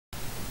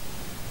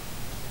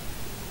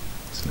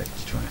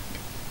select track,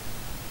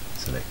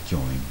 select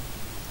join,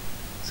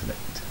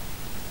 select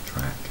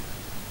track,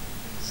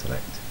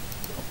 select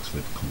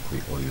Oxford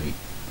Concrete Oily,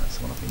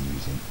 that's the one I've been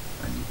using,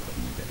 and you put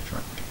in your bit of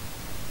track.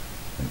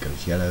 When it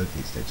goes yellow, if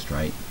it's dead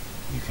straight,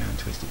 you can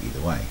twist it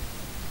either way.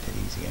 Dead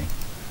easy, eh?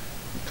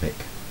 You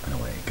click and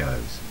away it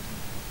goes.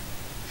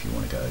 If you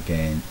want to go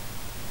again,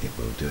 it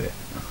will do it.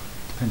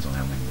 Depends on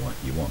how many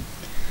you want.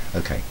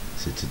 Okay,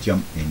 so to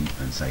jump in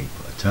and say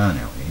put a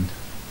turnout in,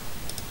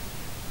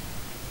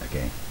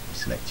 again, you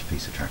select your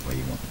piece of track where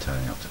you want the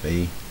turnout to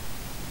be,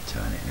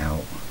 turn it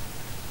out.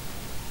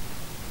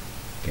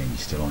 Again, you're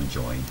still on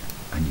join,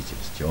 and you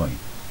just join.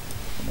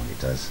 And what it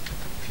does,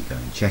 if you go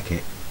and check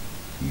it,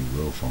 you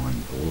will find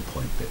all the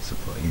point bits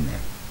are put in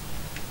there.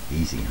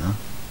 Easy, huh?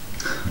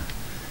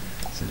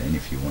 So then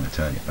if you want to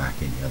turn it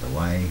back in the other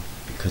way,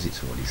 because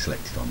it's already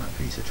selected on that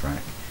piece of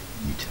track,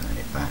 you turn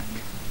it back.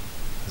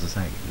 As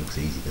I say, it looks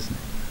easy, doesn't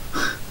it?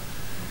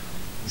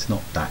 It's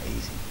not that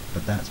easy,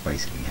 but that's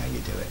basically how you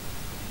do it.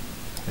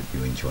 Hope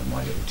you enjoyed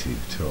my little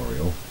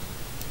tutorial.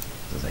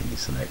 As I say, you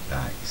select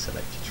that, you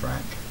select your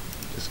track,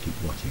 just keep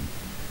watching.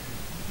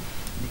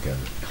 You go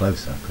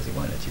closer, because it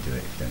won't let you do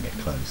it if you don't get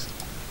close.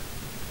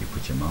 You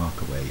put your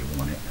marker where you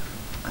want it,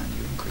 and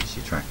you increase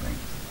your track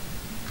length.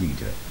 You can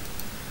do it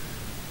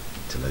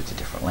to loads of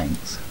different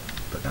lengths,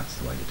 but that's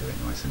the way to do it,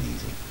 nice and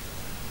easy.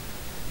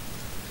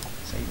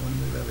 So you want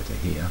to move over to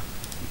here,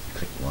 you can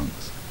click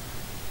once,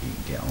 you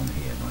can get on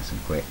here nice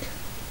and quick.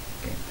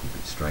 Again, keep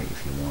it straight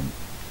if you want.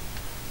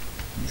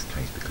 In this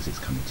case, because it's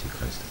coming too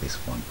close to this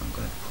one, I'm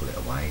going to pull it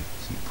away.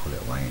 So you pull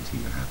it away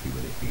until you're happy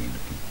with it being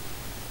looking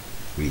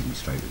reasonably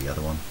straight with the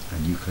other one,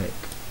 and you click.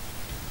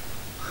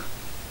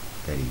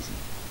 Dead easy.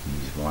 You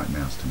use right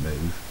mouse to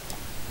move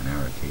and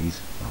arrow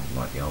keys,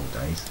 like the old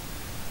days.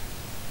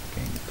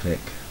 Again, you click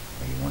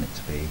where you want it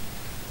to be,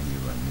 and you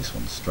run this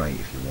one straight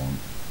if you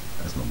want,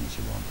 as long as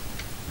you want.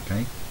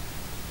 Okay?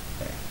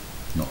 There.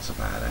 Not so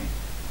bad, eh?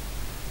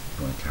 If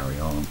you want to carry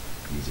on,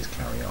 you just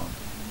carry on.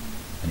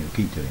 And it will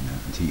keep doing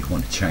that until you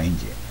want to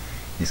change it.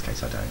 In this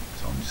case I don't,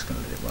 so I'm just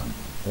going to let it run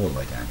all the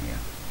way down here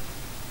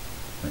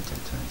until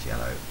it turns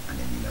yellow, and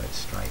then you know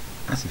it's straight,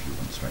 as if you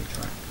want straight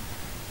track.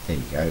 There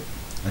you go,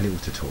 a little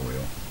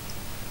tutorial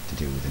to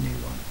do with the new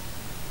one.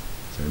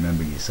 So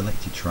remember, you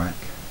select your track,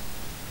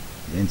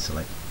 you then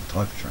select the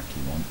type of track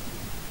you want,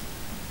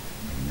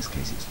 and in this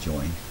case it's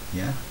join,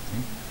 yeah,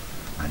 see?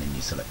 And then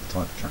you select the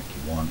type of track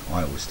you want.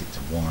 I always stick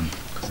to one,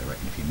 because I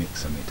reckon if you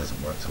mix them it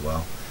doesn't work so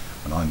well,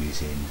 and I'm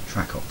using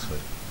Track Oxford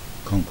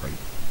Concrete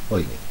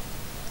Oily.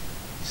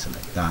 You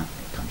select that,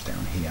 it comes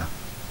down here,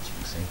 as you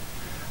can see.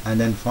 And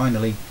then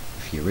finally,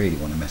 if you really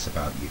want to mess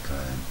about, you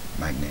can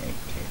magnetic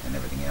it and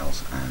everything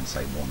else, and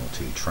say 1 or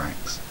 2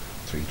 tracks,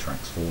 3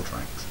 tracks, 4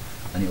 tracks,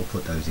 and it will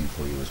put those in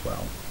for you as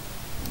well.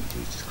 All you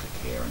do is just click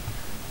here and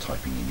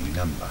type in your new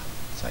number.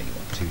 Say you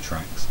want 2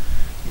 tracks,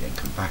 you then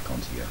come back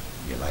onto your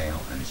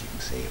layout, and as you can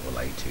see, it will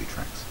lay 2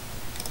 tracks.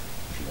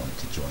 If you want it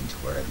to join to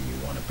wherever you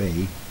want to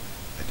be,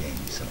 again,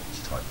 you select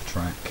your type of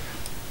track,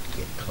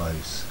 you get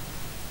close,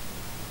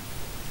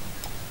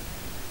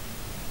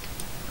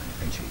 and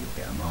eventually you'll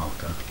get a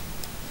marker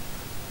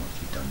once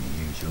you've done the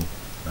usual.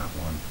 That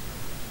one,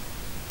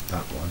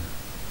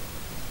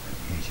 and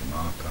here's your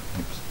marker.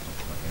 Oops, not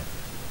quite yet.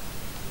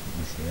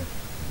 This here,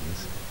 there it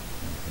is.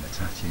 And you can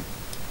attach it.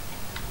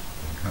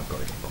 You have got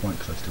to get quite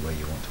close to where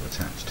you want to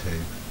attach to,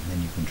 and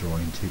then you can draw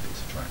in 2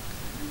 bits of track.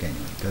 Again,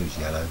 when it goes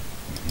yellow,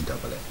 you can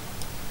double it.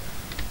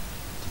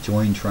 To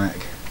join track,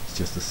 it's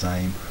just the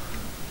same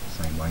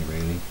way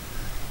really.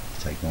 You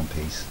take one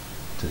piece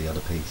to the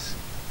other piece,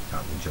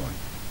 that will join.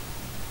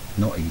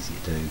 Not easy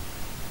to do,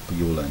 but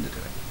you'll learn to do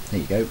it. There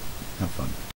you go, have fun.